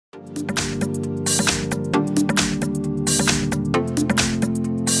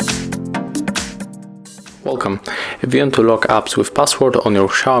Welcome. If you want to lock apps with password on your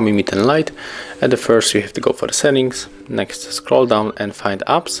XIAOMI Mi Lite, at the first you have to go for the settings, next scroll down and find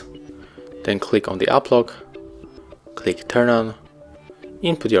apps, then click on the app lock, click turn on,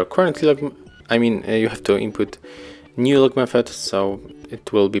 input your current log, you have to input new log method, so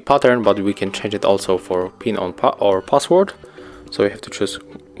it will be pattern, but we can change it also for pin on or password, so you have to choose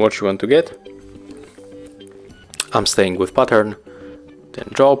what you want to get. I'm staying with pattern, then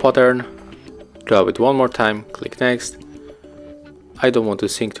draw pattern, draw it one more time, click next. I don't want to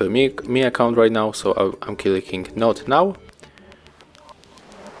sync to a Mi account right now, so I'm clicking not now.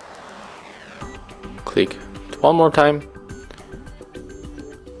 Click it one more time.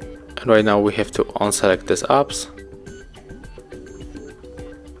 And right now we have to unselect these apps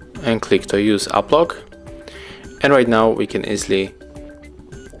and click to use app lock. And right now we can easily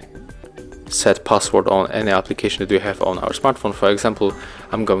set password on any application that we have on our smartphone. For example,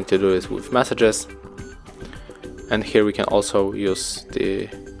 I'm going to do this with messages, and here we can also use the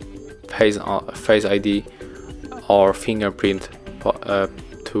face ID or fingerprint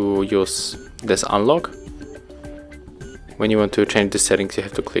to use this unlock. When you want to change the settings, you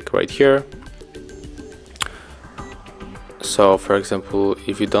have to click right here. So for example,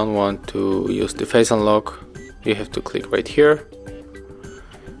 if you don't want to use the face unlock, you have to click right here.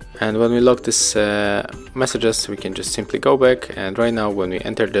 And when we lock this messages, we can just simply go back, and right now when we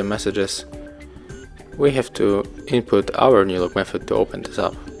enter the messages, we have to input our new log method to open this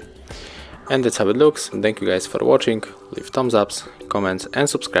up. And that's how it looks. Thank you guys for watching. Leave thumbs ups, comments and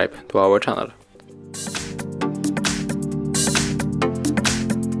subscribe to our channel.